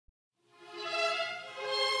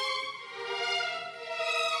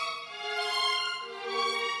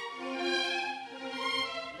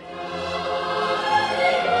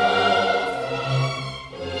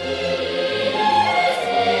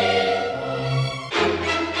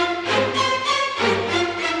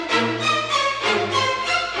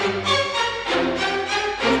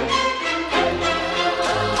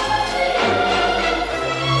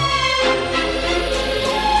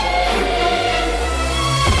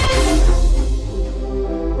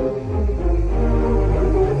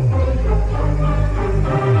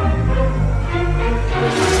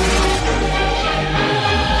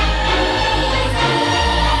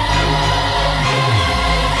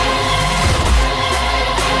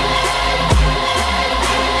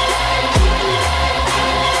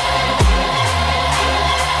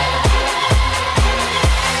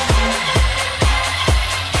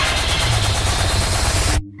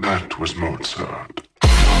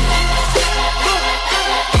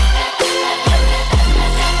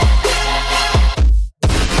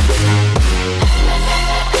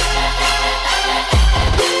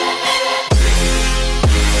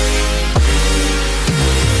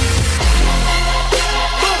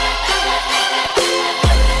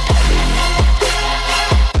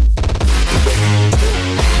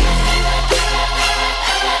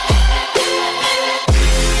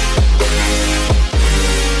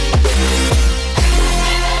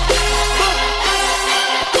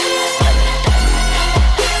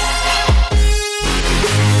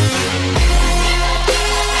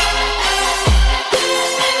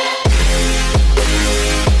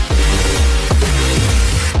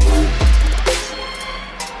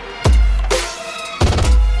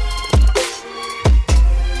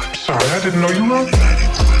didn't know you loved me. I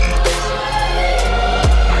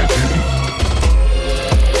didn't.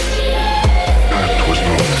 That was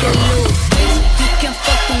no time. You can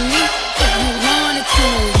fuck with me if you wanted to.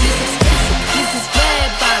 These expensive, these is red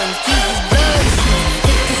bottoms, these is blood shoes.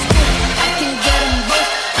 Hit the script, I can get them both.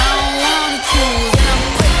 I don't want to choose, and I'm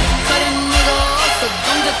quick. Cut a nigga off, so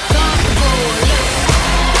don't get comfortable. Look,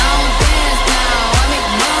 I don't dance now, I make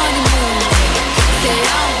money move. Say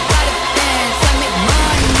I don't gotta dance, I make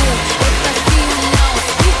money move. If I see you now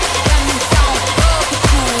speak, that means I don't fuck with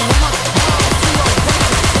you. I'm a boss, you a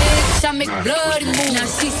worker, bitch. I make bloody move. Now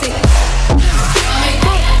she say.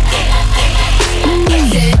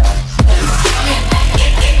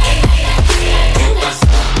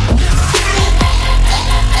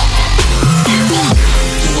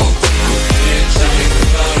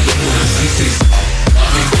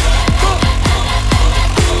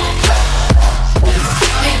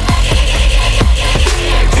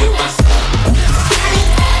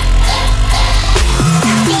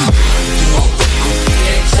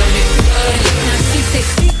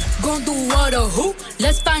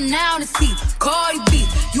 Let's find out and see. Cardi B,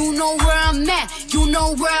 you know where I'm at, you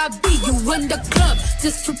know where I be. You in the club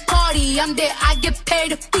just to party, I'm there, I get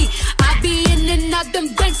paid a fee. I be in and out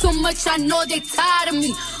them banks so much, I know they tired of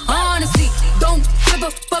me. Honestly, don't give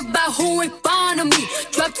a fuck about who ain't fond of me.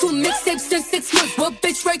 Drop 2 mixtapes in 6 months, what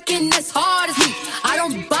bitch working as hard as me? I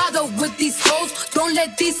don't bother with these hoes, don't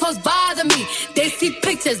let these hoes bother me. They see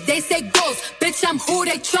pictures, they say ghosts, bitch I'm who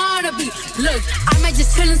they tryna be. Look, I might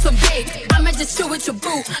just chill in some babe, I might just chill with your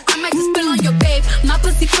boo, I might just spill on your babe. My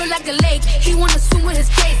pussy feel like a lake, he wanna swim with his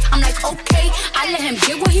face. I'm like okay, I let him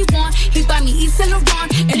get what he want. He buy me East Saint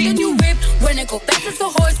Laurent and then you rip. When it go fast as a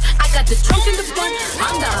horse, I got the trunk in the front.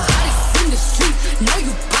 I'm the hottest in the street, know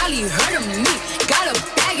you probably heard of me. Got a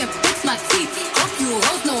bag and fix my teeth, hope you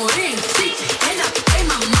hoes know it ain't cheap. And I pay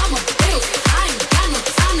my mama bills, I ain't got no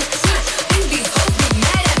time to chill. Think these hoes be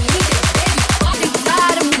mad at me, they baby fucking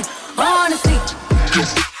tired of me, honestly.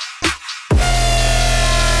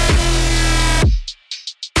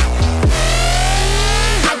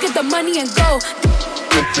 I get the money and go.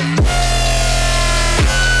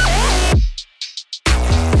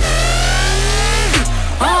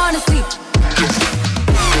 Honestly.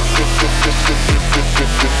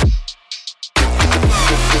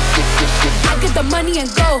 I get the money and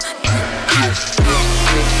go.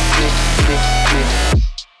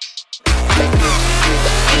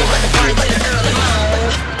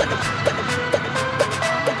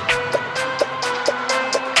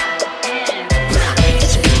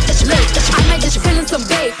 I might just feelin' some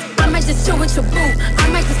babe, I might just chill with your boo, I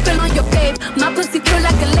might just spill on your babe. My pussy feel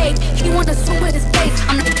like a lake, he wanna swim with his face.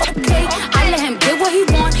 I'm like okay, I let him get what he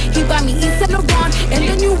want. He buy me East Saint Laurent and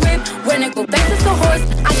then you rip. When it go back as a horse,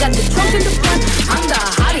 I got the trunk in the front. I'm the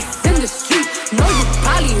hottest in the street, know you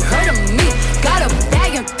probably heard of me. Got a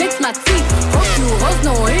bag and fix my teeth, hope you hoes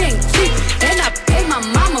know it ain't cheap. And I pay my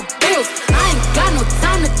mama bills, I ain't got no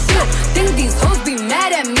time to chill. Think these hoes be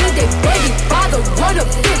mad at me, they baby father wanna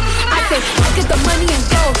fit. I say I get the money and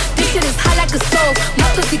go, this shit is hot like a stove. My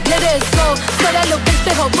pussy glitter is gold, so that little bitch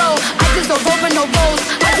fit her roll. I just don't roll with no rolls,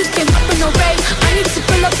 I just came up in no rave. I need to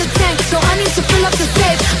fill up the tank, so I need to fill up the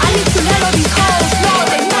safe. I need to let all these hoes know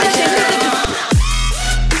they know that they need it.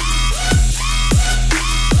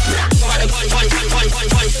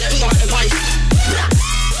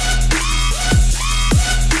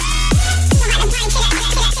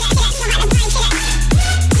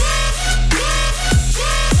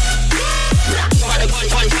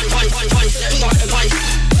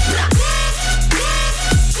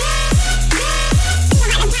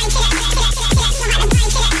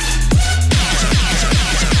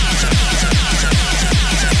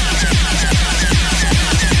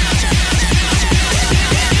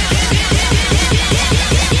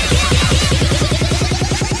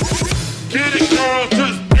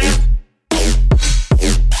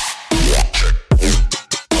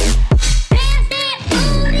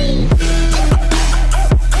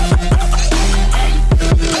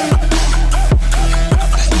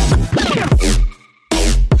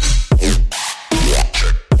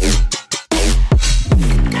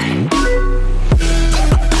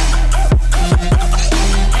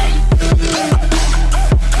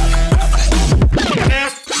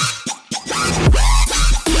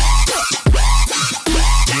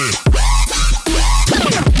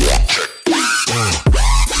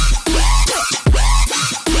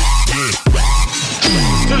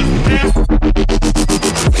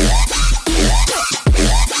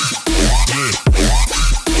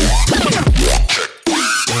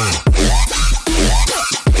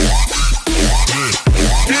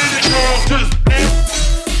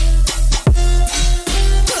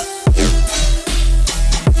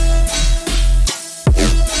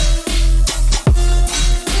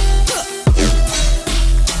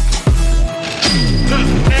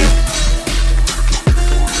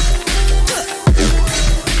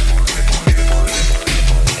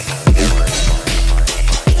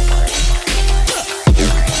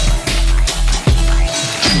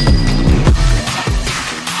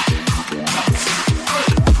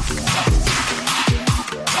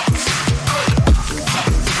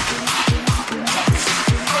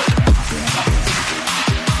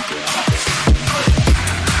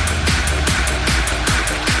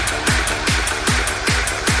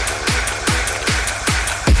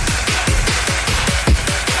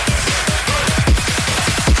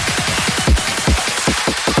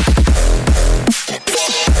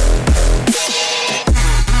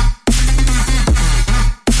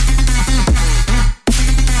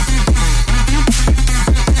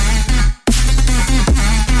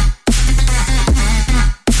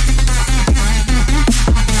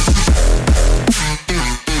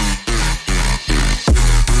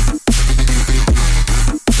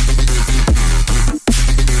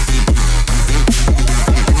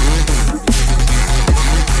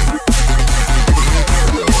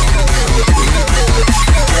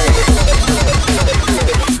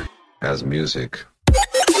 as music.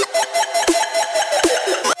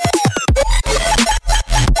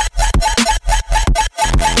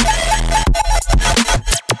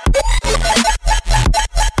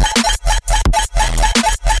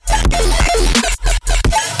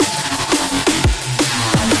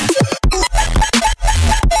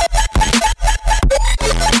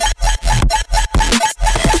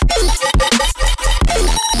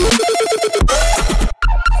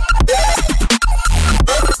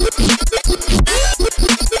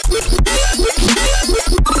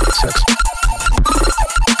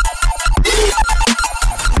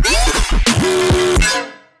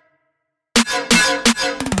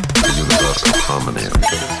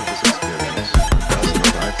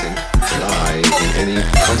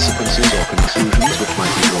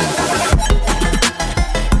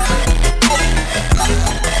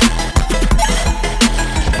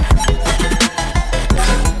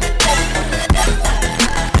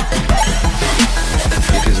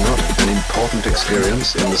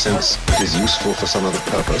 In the sense it is useful for some other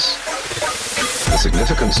purpose. The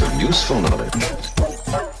significance of useful knowledge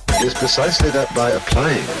is precisely that by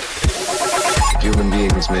applying it, human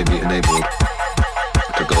beings may be enabled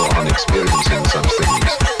to go on experiencing such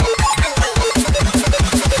things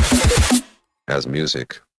as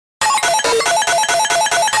music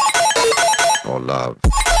or love.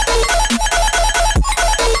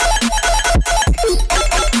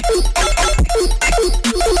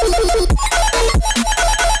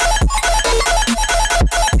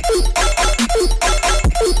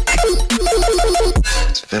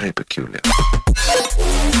 Very peculiar.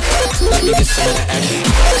 Let me get some of that action.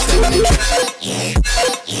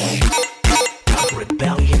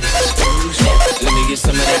 Rebellion exclusive. Let me get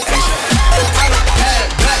some of that action. I don't add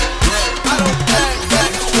back. I don't add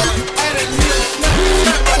back. Add it to the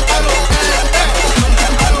snap.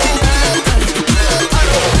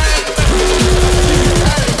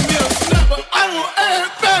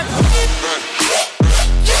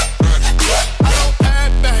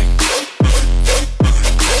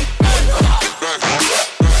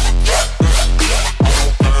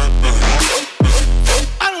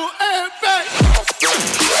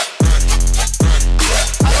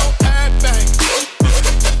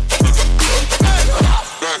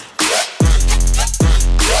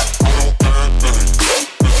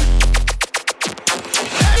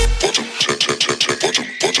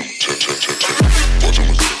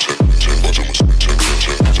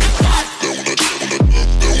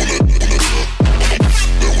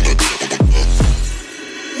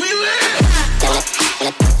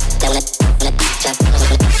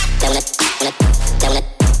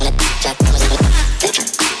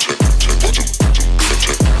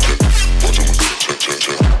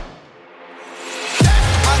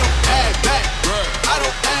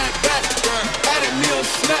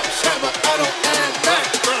 I don't add back.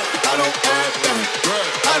 I don't add back.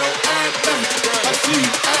 I don't add back.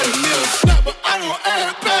 Add me a snapper. I don't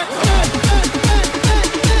add back.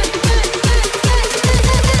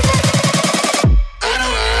 I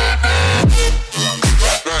don't add back.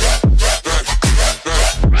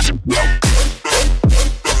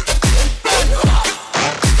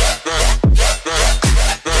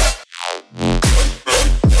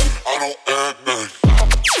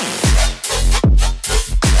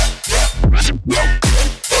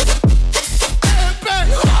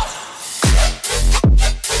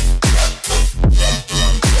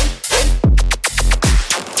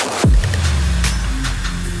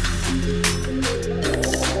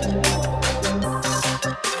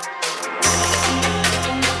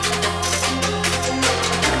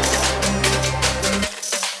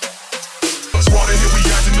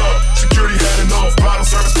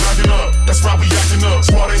 That's why we acting up.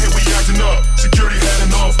 Squad in here, we acting up. Security had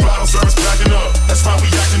enough. Bottle service packing up.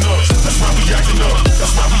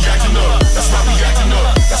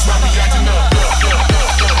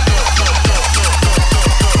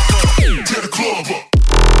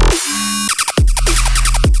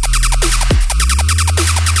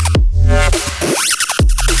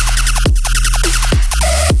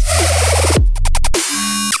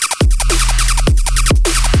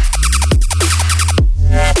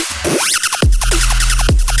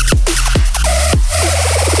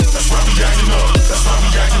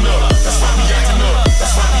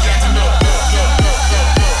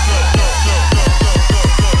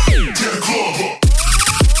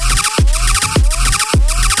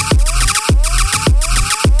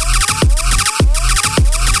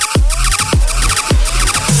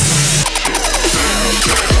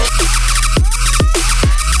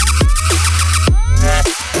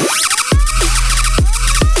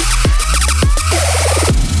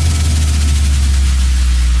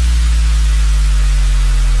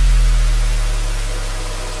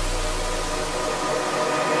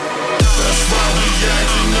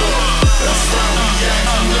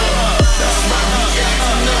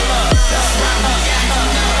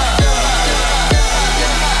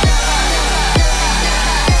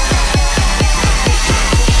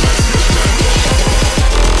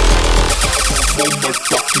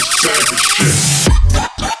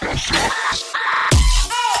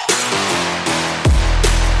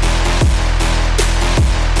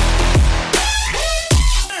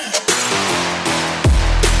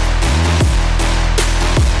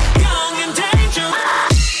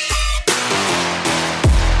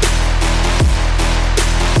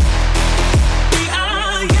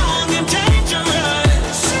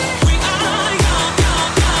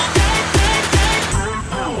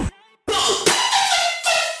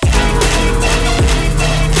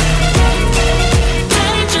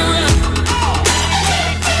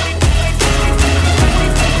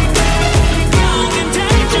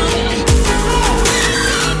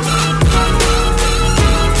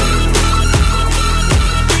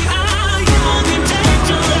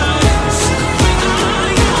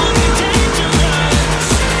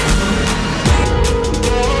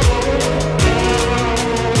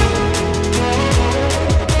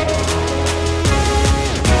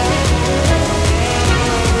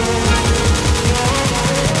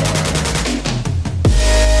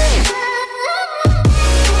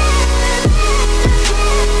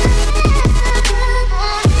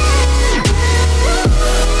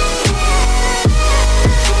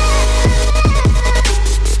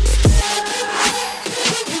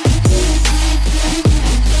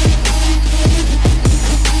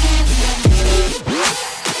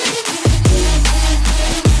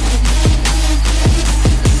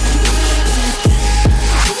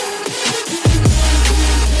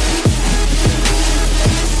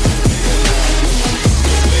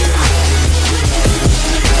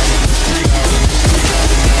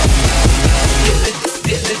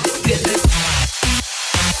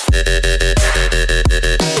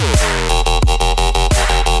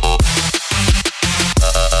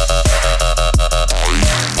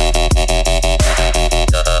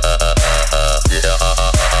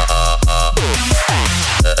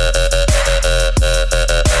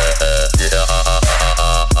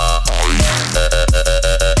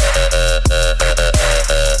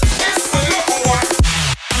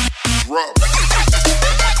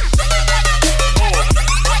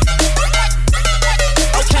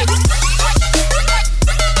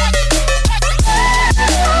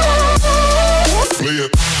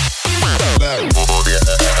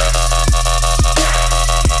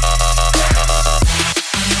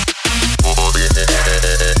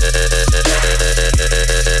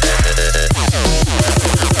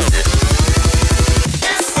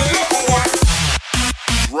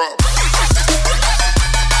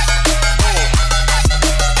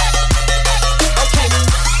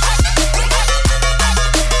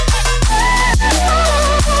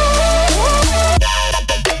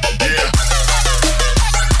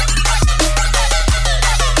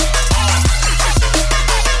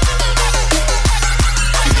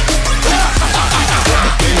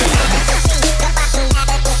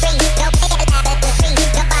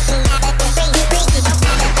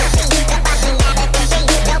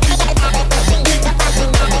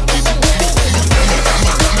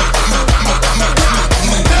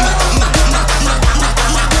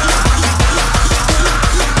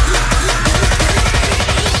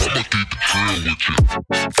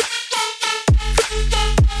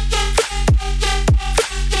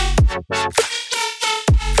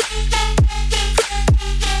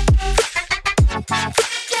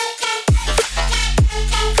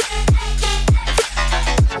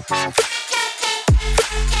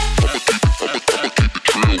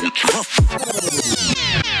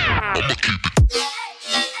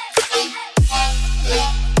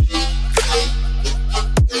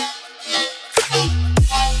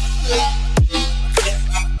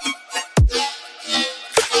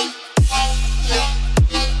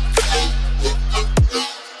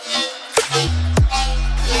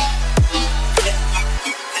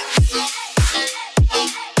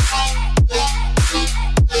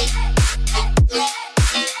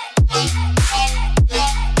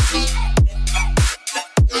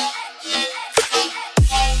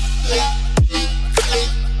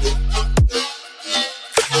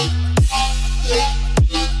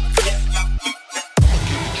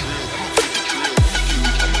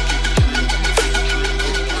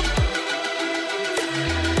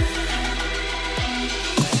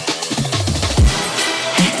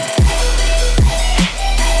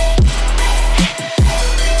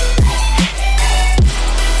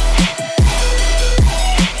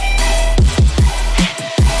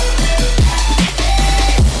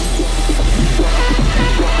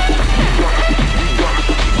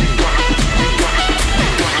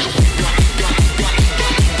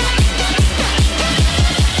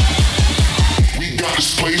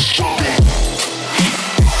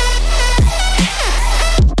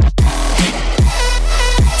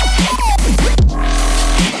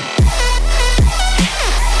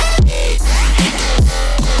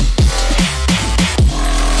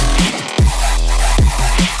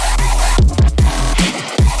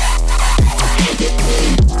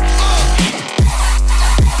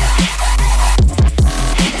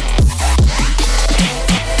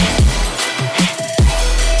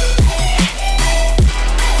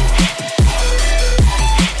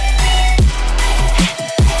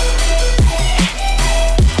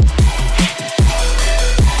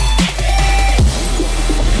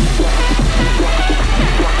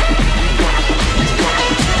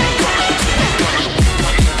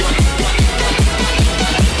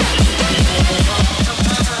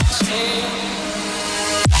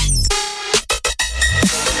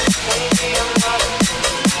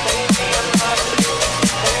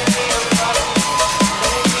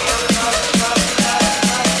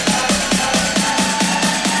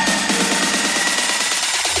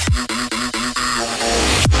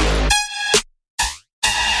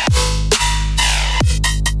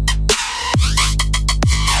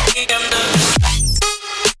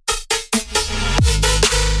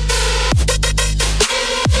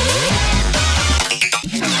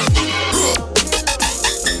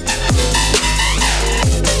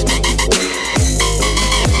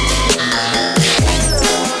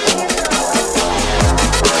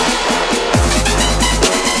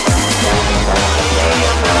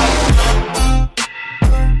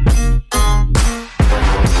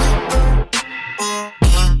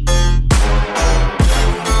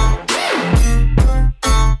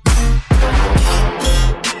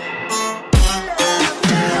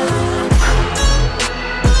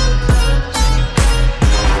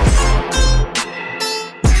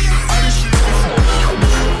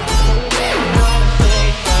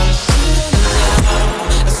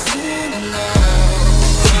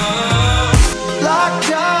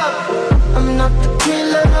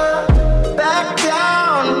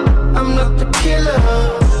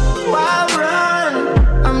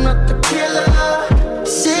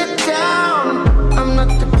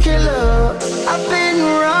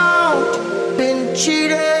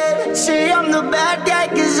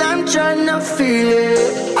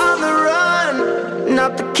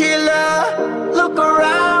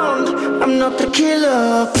 up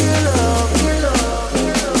tequila, killer, killer.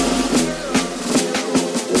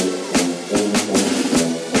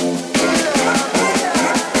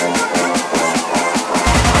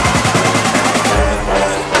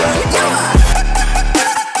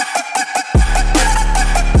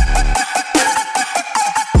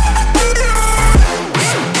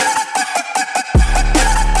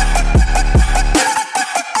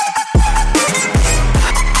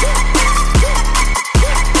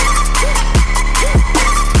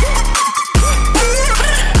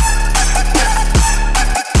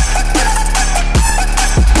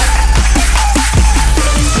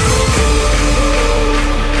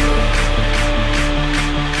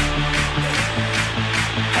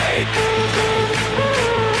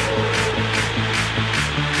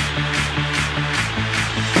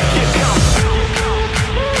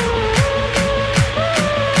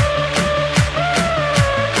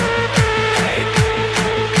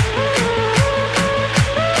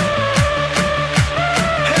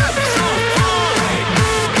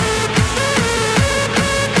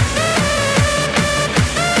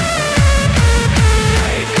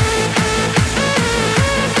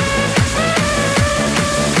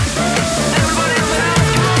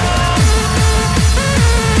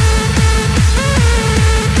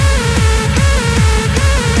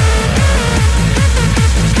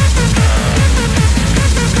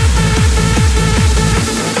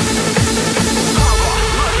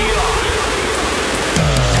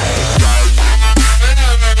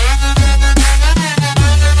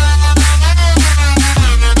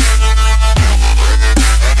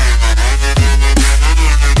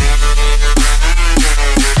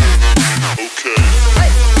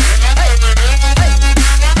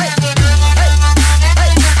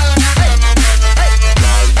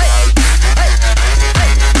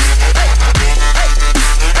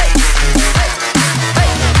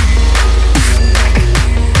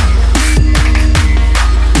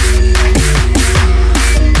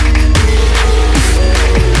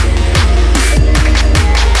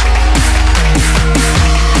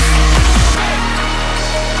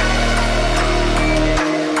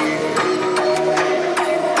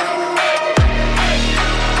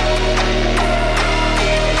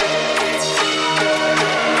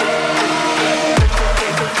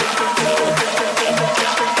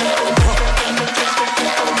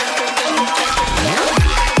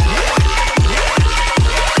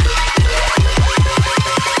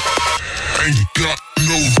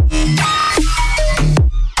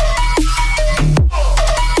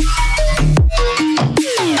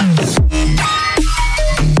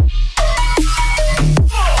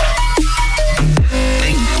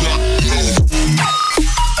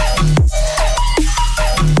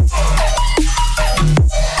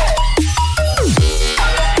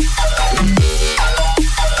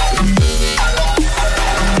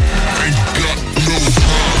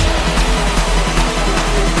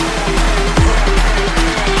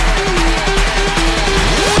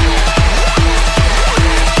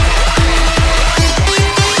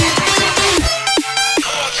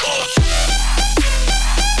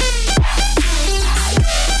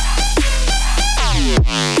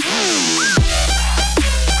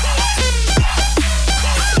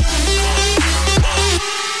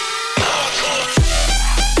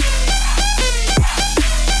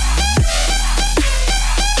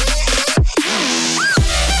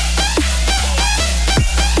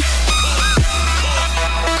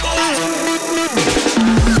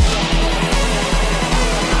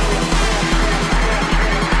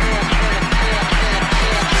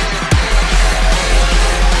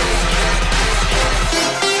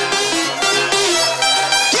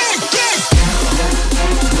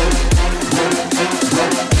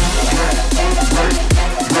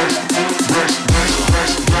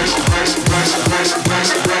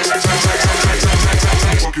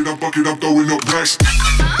 Buck it up, throwing up racks.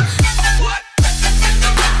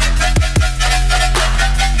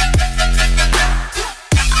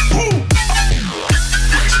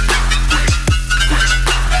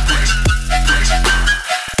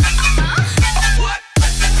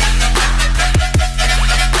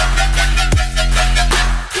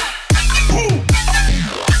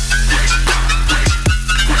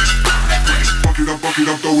 Buck it up,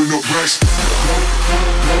 throwing up racks.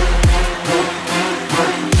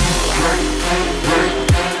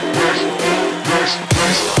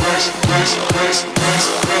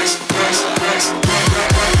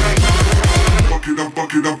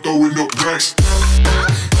 Buck it up, throwing up racks.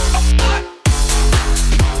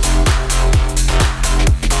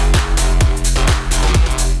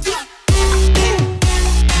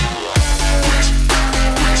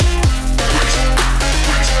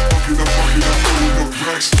 Buck it up,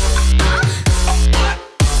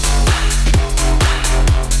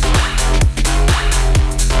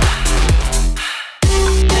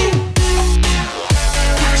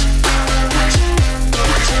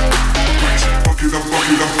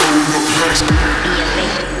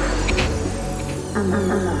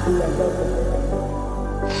 I'ma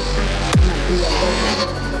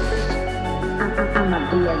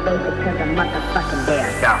be a raver till the motherfucking day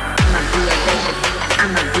I dare.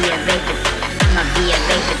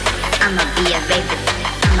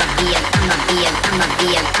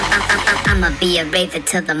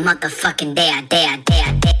 Motherfucking day I dare. Motherfucking day I dare.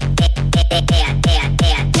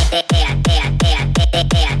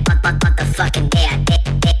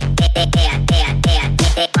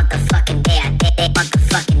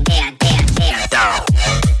 Motherfucking day I dare.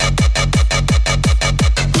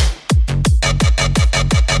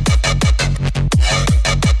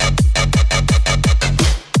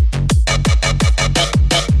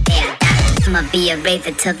 I'ma be a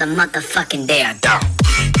raver till the motherfucking day I die.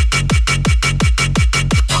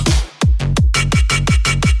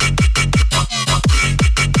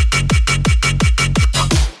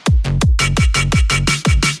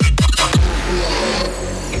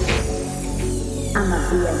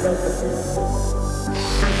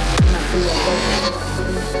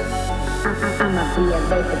 I'ma be a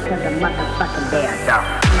raver till the motherfucking day I die.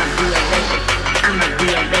 I'ma be a raver. I'ma be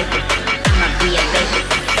a raver. I'ma be a raver.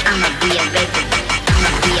 I'ma be a raver.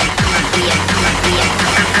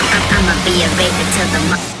 I'ma be a raver till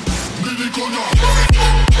the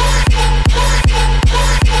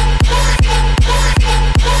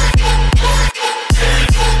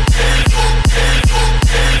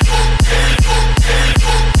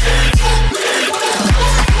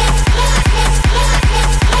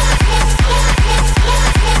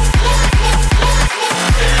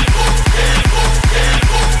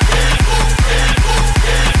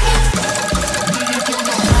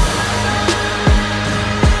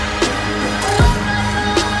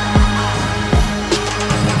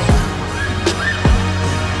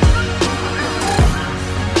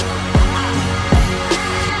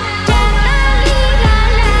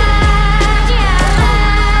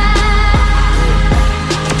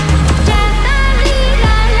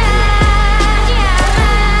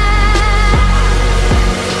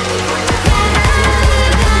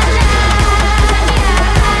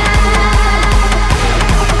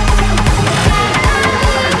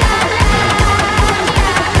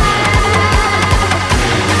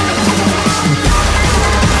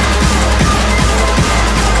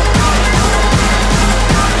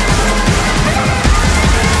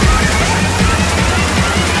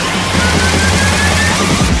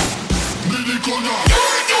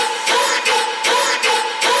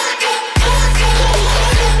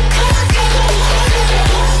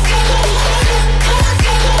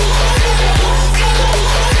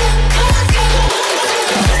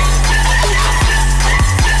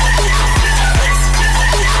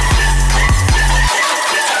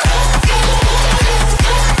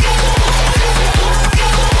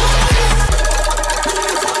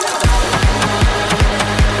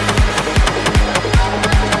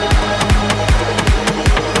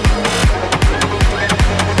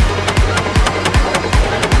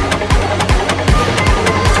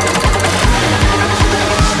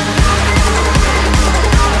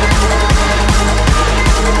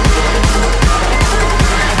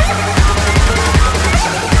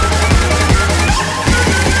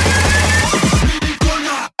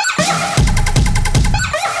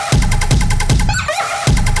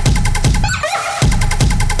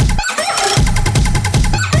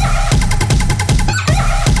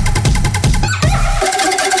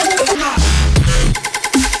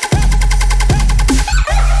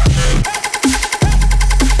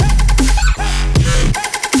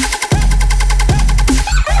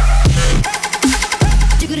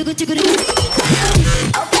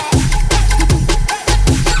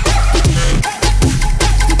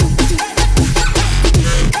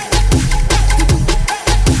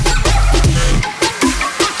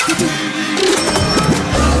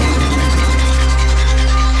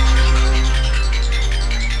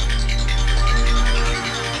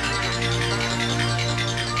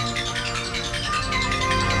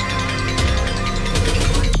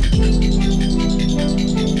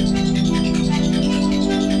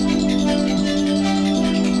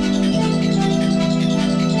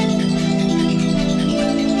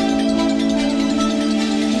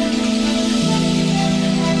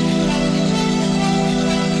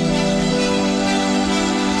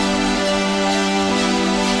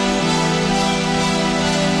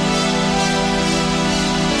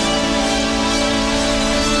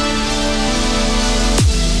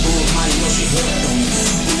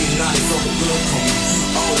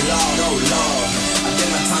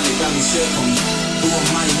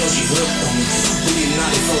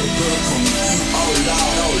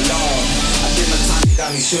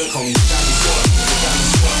got me shook on me, got me shook, got me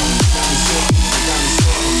shook, got me shook.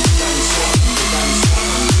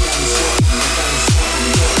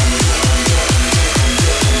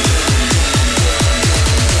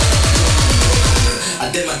 I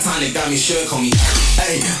did my time, they got me shook on me.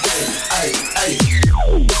 Hey, hey, hey, hey.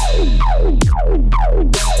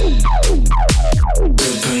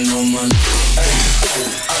 Dipping on my. Hey, hey,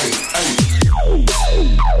 hey, hey.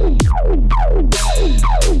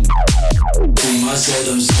 Team, I said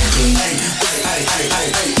I'm sipping. Hey, hey, hey, hey,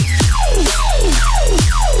 hey.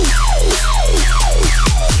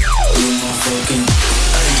 You my fucking.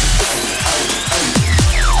 Hey, hey, hey.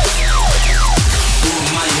 Who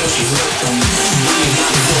am I? You know she hooked on me.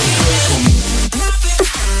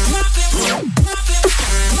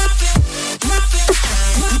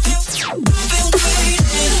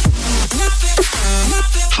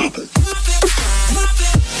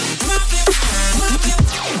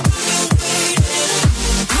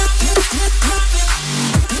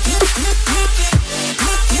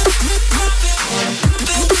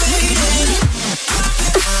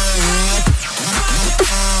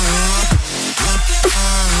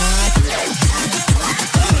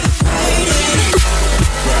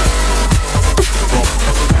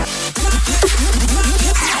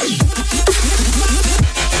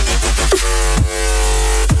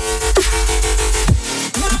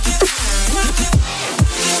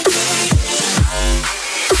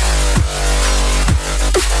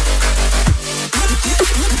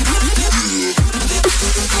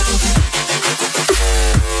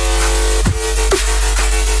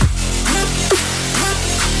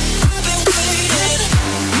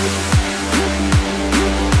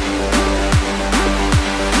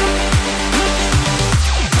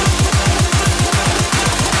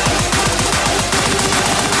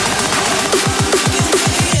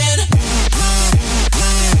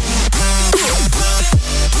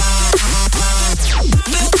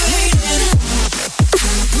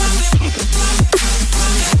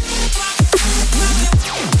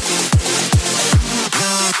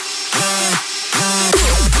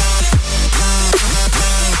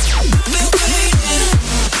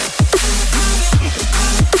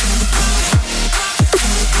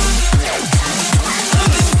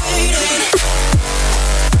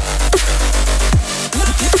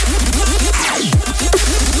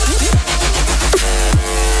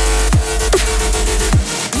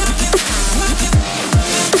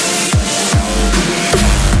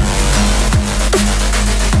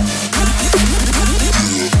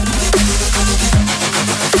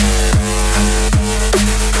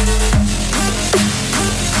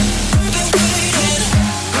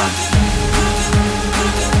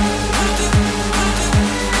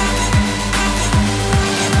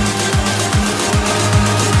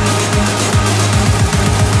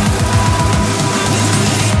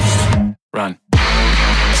 Run.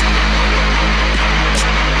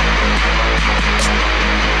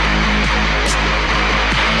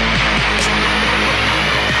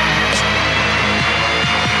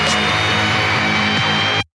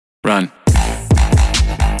 Run.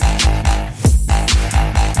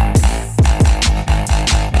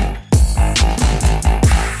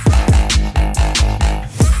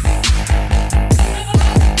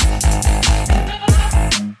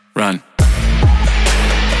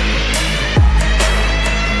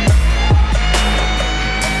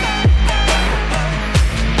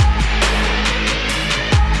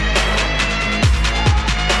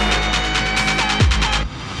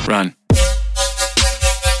 Run.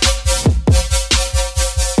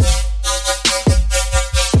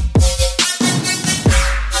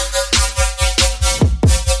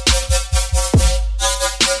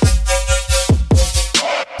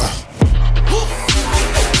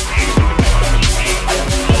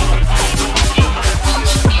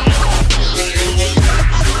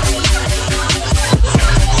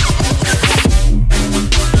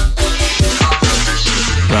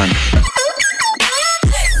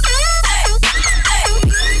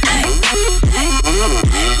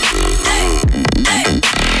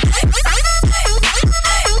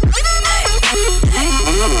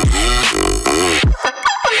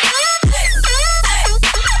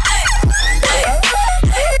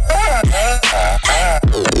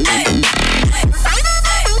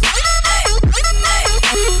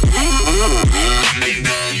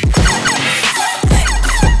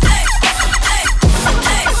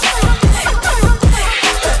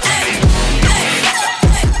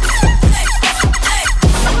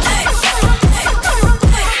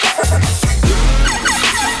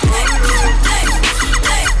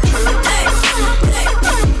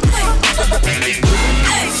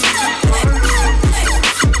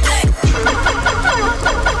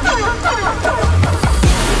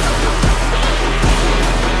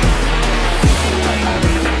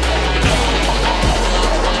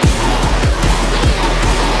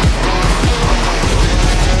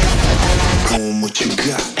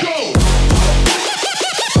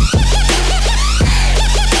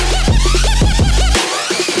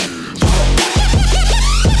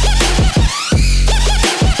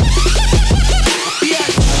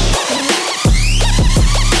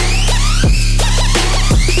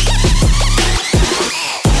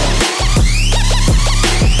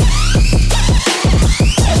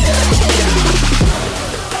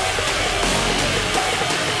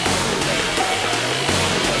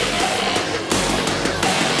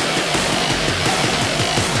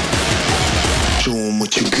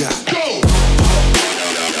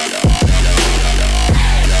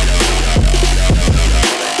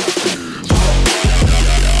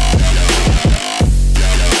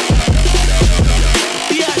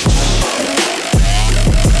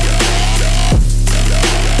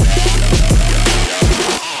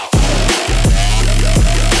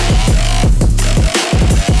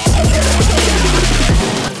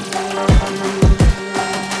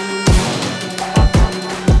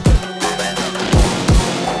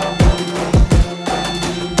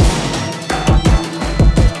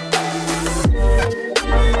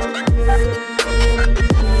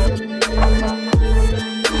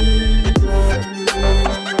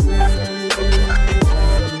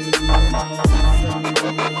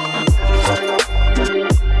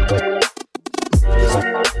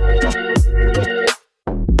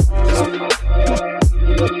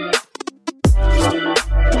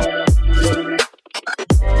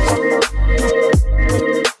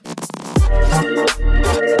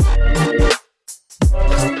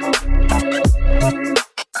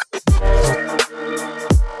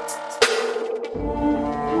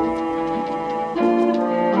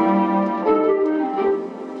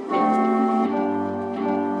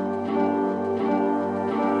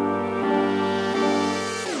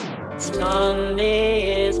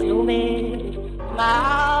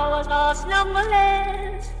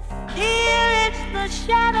 numberless. Here it's the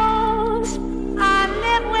shadows. I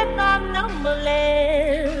live with the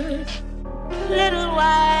numberless. Little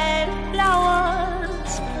white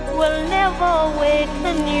flowers will never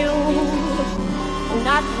awaken you.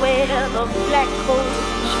 Not where the black coach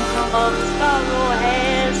of sorrow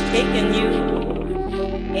has taken you.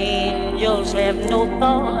 Angels have no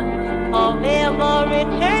thought of ever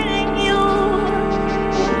returning you.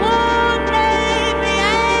 Would they be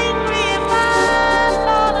angry if I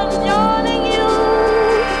thought of joining you?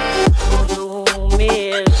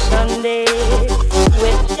 Gloomy Sunday,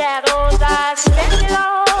 with shadows I spend it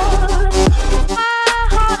all. My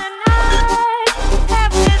heart and I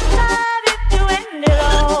have decided to end it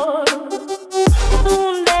all.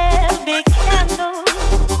 Soon there'll be candles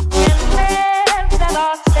and prayers that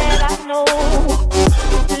are said, I know.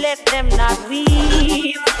 Let them not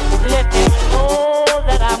weep, let them know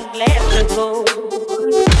that I'm glad to go.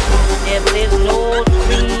 If there's no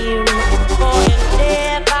dream, for in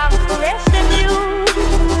death I'm caressing you.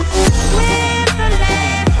 With the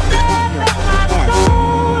last breath of my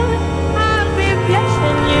soul, I'll be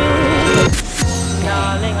blessing you.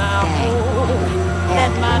 Darling, I hope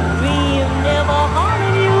that my dream never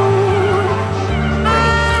haunted you.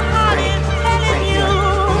 My heart is telling you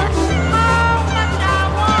how much I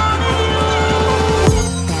wanted you.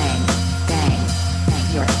 Bang, bang, bang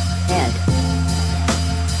your head.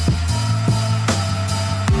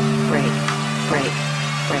 Break, break,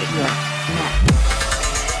 break your neck.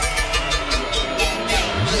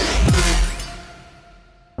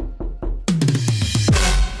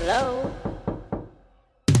 Hello?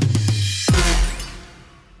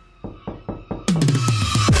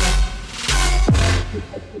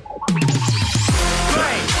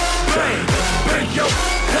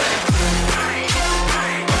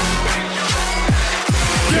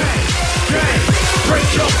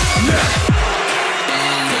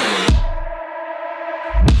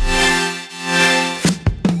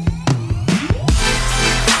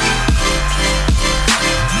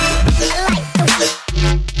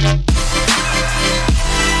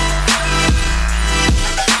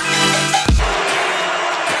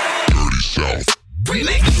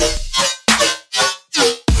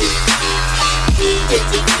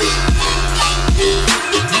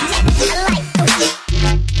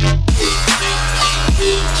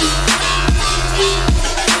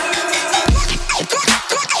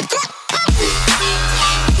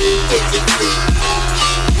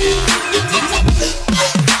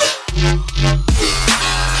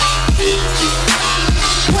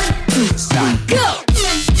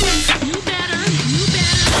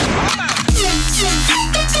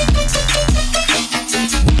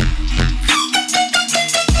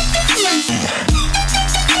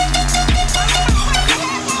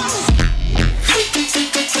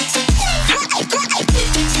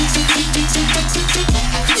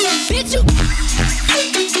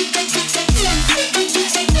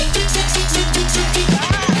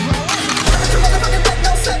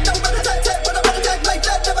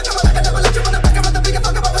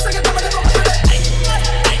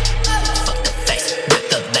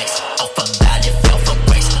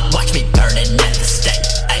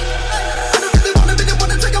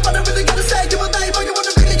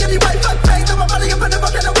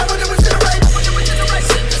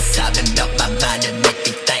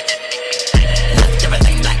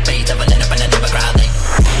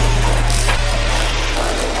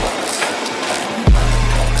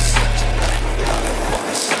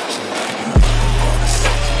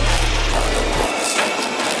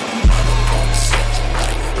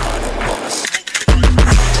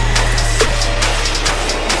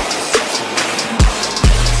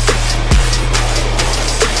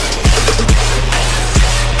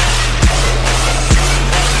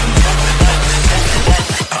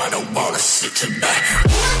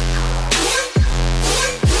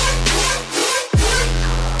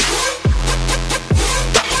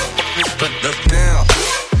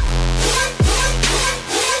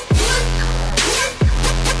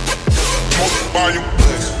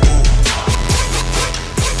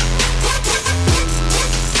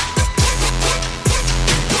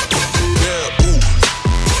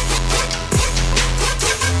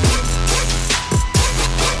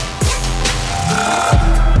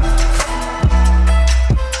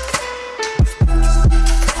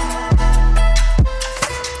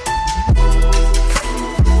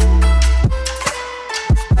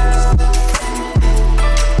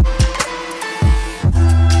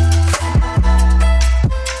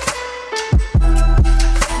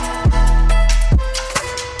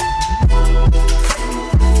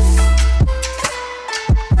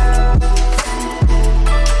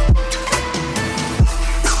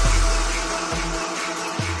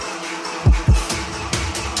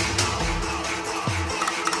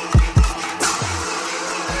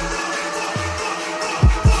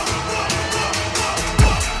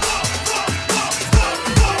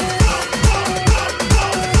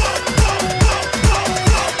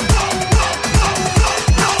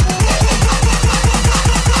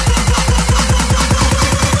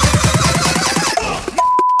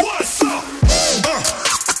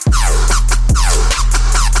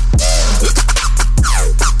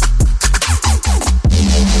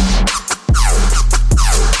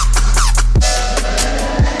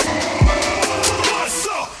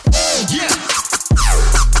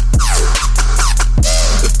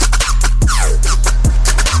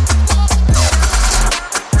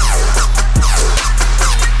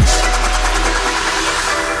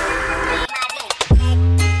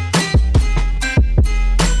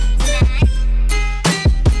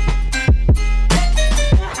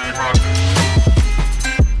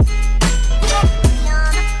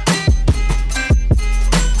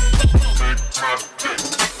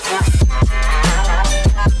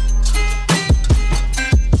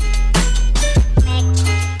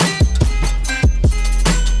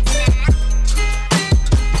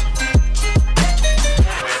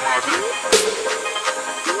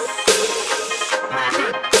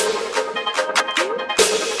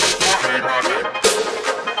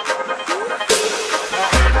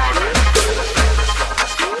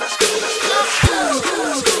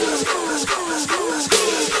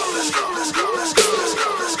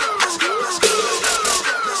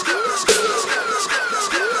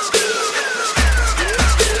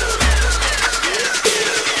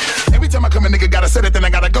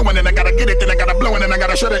 get it, then I gotta blow it, and I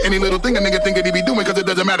gotta shut it. Any little thing a nigga think that he be doing, cause it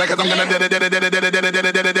doesn't matter, cause I'm gonna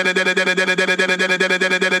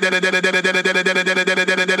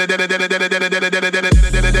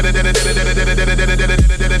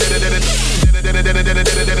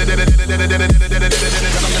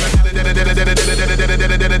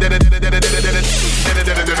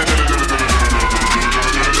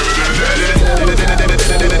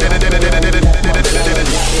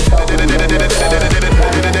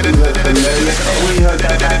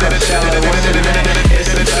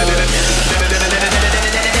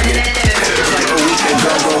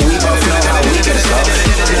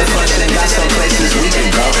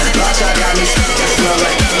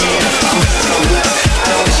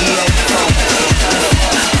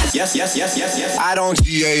Yes. I don't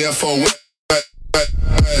GAFO.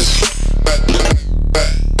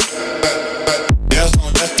 Yes,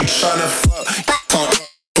 let's be tryna fuck.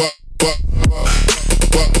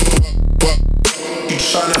 You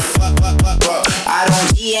tryna fuck. I don't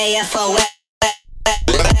GAFO.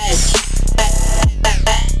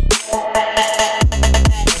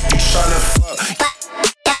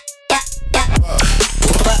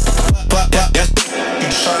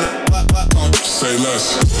 Say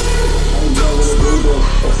less.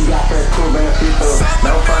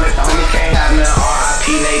 No fun if the homie can't have none.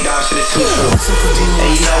 R.I.P. Nate Dogg, shit is too true. And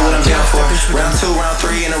you know what I'm down for. Round 2, round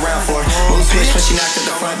 3, and a round 4. Moon switch when she knocked at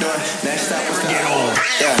the front door. Next up was the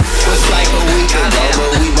yeah. Just like a week ago, but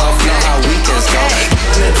we both know how weekends go.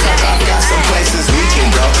 In the truck, I've got some places we can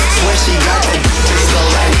go. Swear she got that just so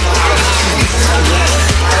like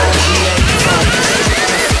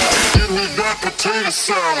Give me that potato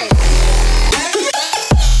salad.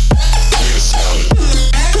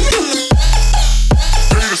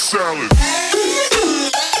 Potato salad.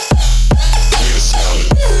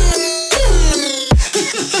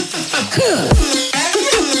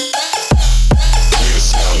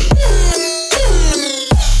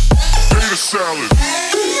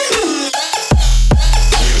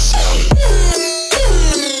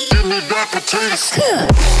 Give me that potato salad.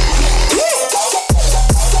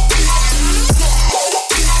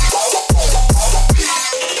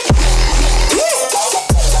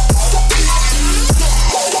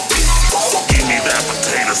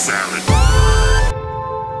 Salad.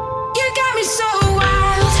 You got me so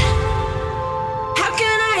wild. How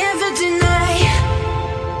can I ever deny?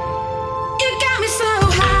 You got me so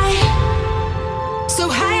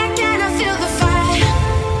high I cannot feel the fire.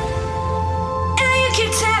 And you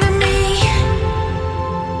keep telling me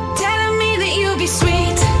that you'll be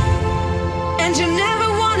sweet, and you never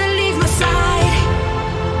wanna leave my side.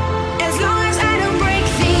 As long as I don't break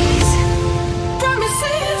these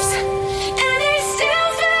promises, and they still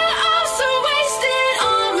feel oh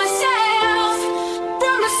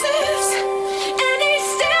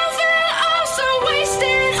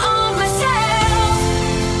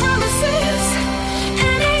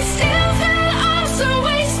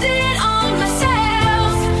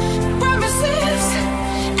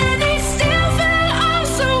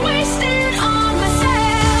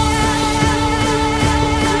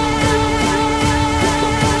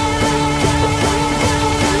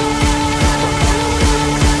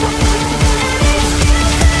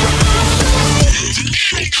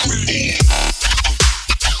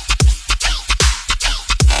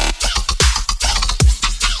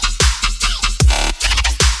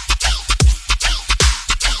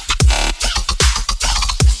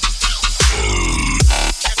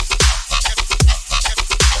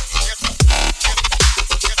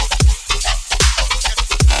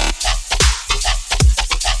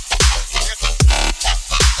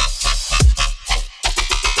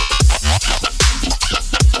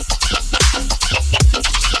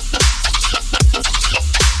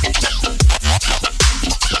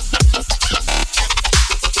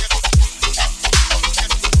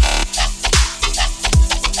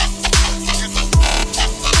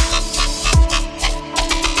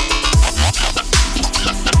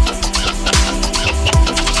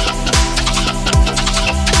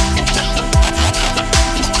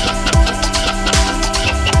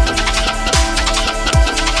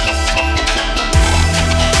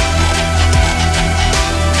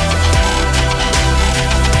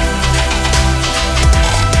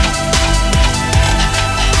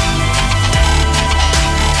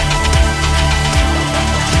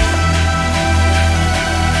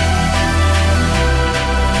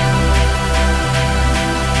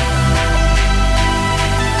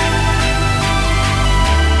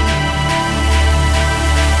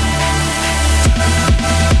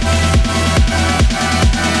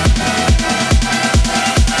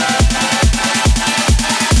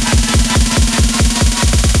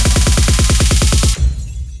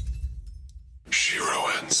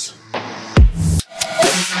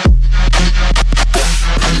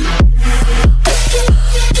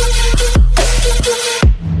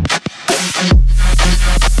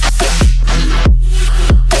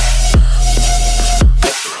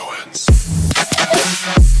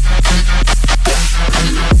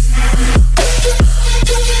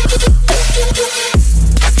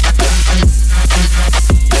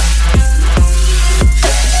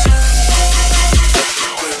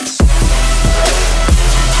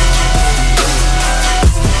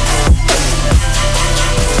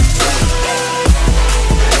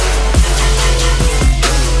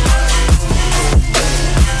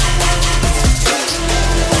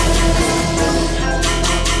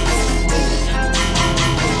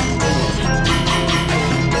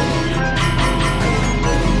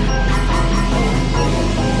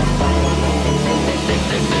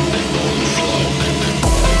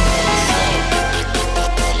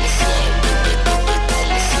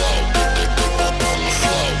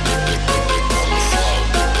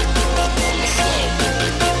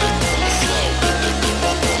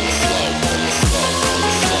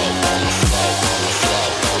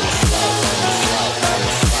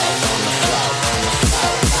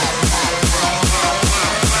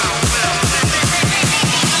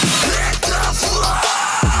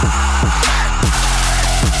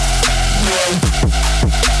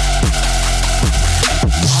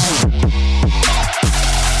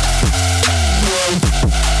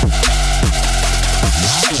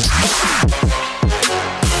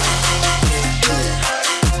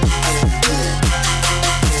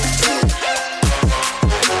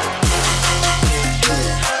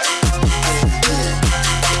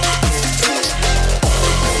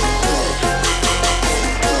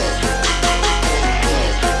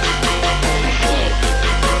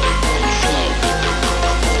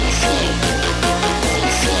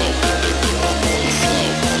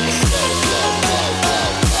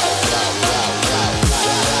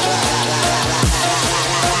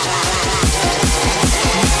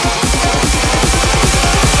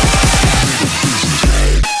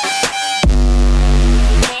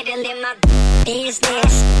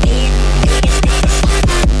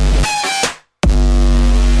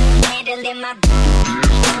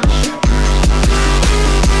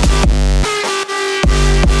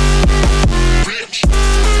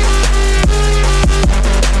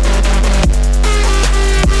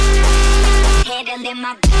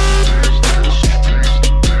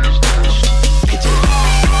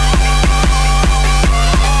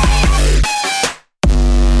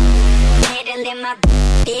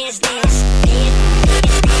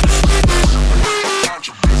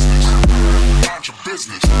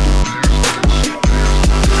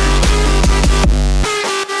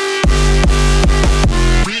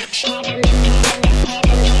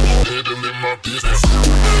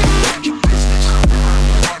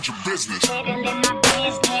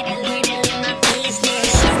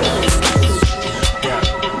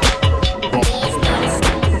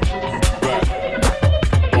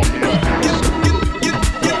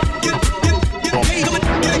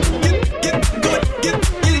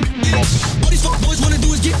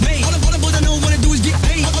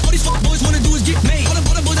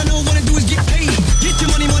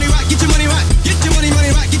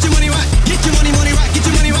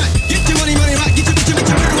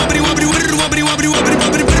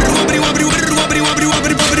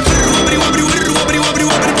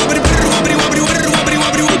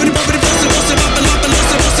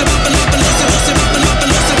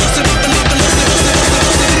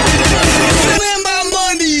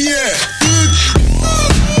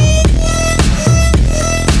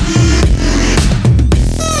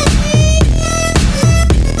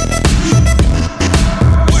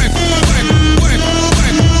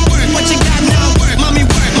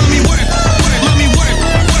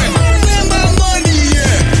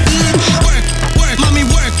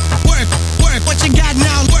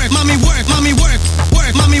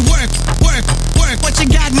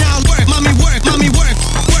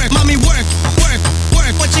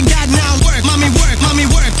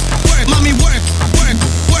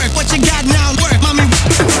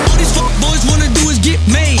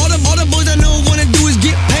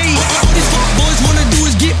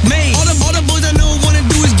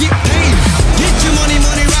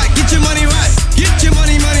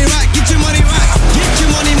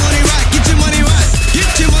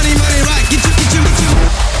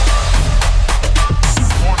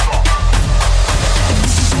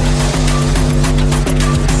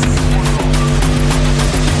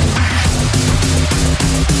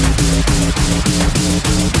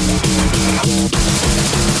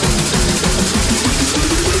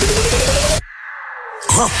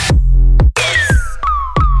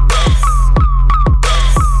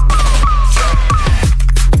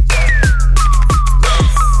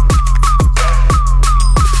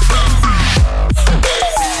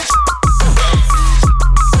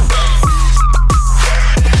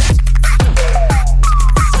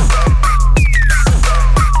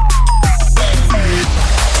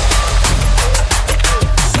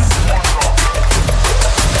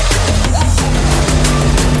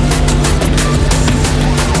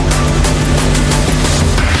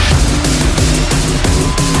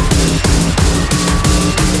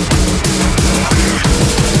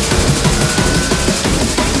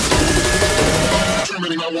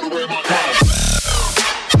I wanna wear